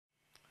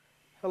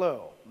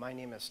Hello, my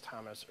name is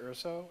Thomas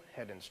Urso,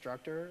 head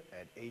instructor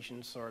at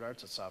Asian Sword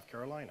Arts of South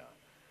Carolina.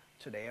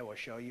 Today I will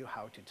show you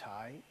how to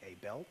tie a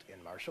belt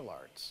in martial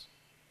arts.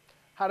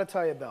 How to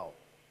tie a belt.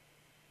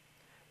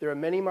 There are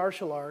many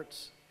martial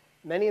arts.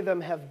 Many of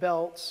them have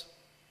belts.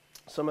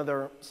 Some of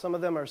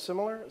them are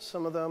similar,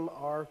 some of them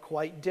are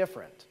quite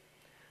different.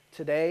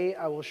 Today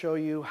I will show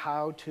you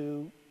how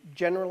to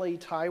generally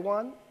tie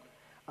one.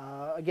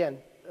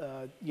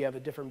 You have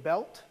a different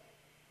belt,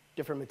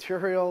 different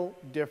material,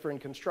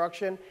 different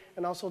construction,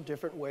 and also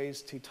different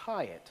ways to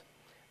tie it.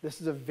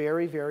 This is a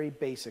very, very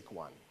basic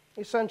one.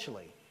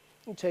 Essentially,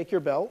 you take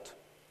your belt,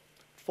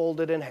 fold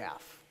it in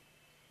half.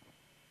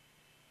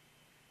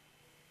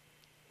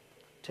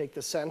 Take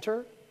the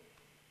center,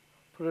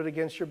 put it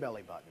against your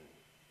belly button.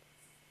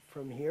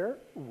 From here,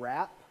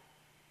 wrap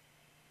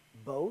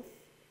both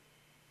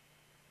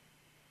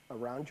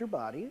around your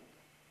body.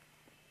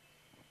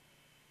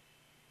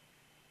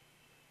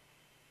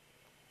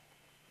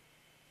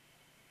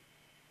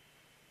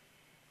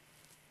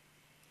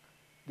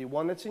 The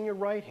one that's in your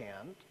right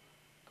hand,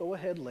 go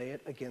ahead, lay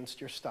it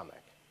against your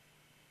stomach.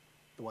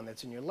 The one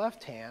that's in your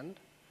left hand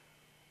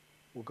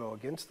will go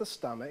against the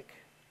stomach,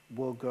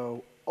 will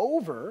go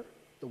over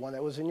the one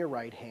that was in your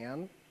right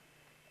hand,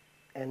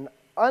 and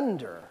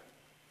under,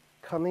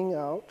 coming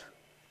out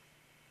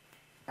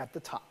at the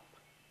top.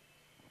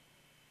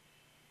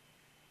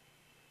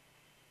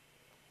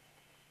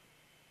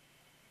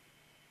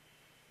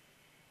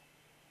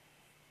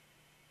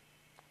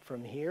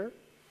 From here,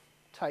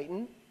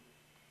 tighten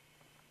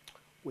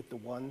with the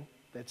one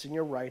that's in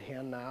your right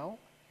hand now.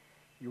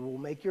 You will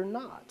make your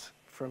knot.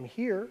 From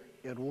here,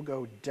 it will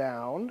go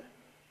down,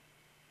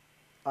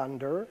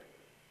 under,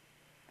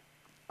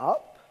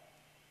 up,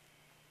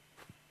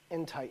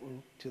 and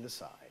tighten to the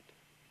side.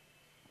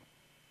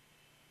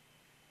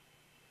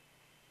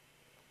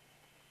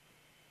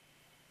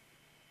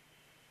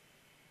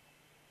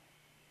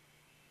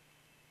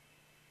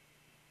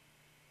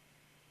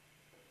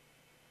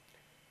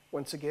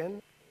 Once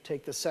again,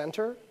 take the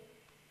center,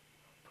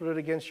 put it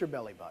against your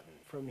belly button.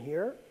 From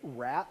here,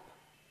 wrap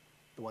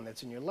the one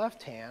that's in your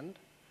left hand,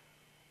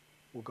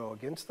 will go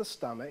against the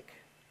stomach,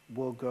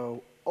 will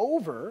go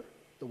over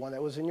the one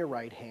that was in your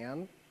right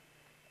hand,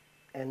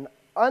 and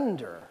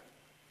under,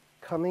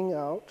 coming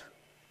out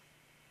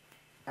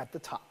at the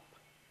top.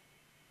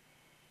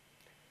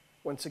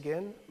 Once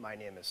again, my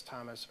name is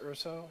Thomas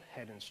Urso,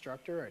 head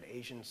instructor at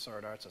Asian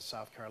Sword Arts of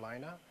South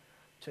Carolina.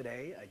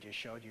 Today, I just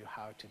showed you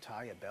how to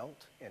tie a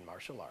belt in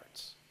martial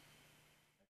arts.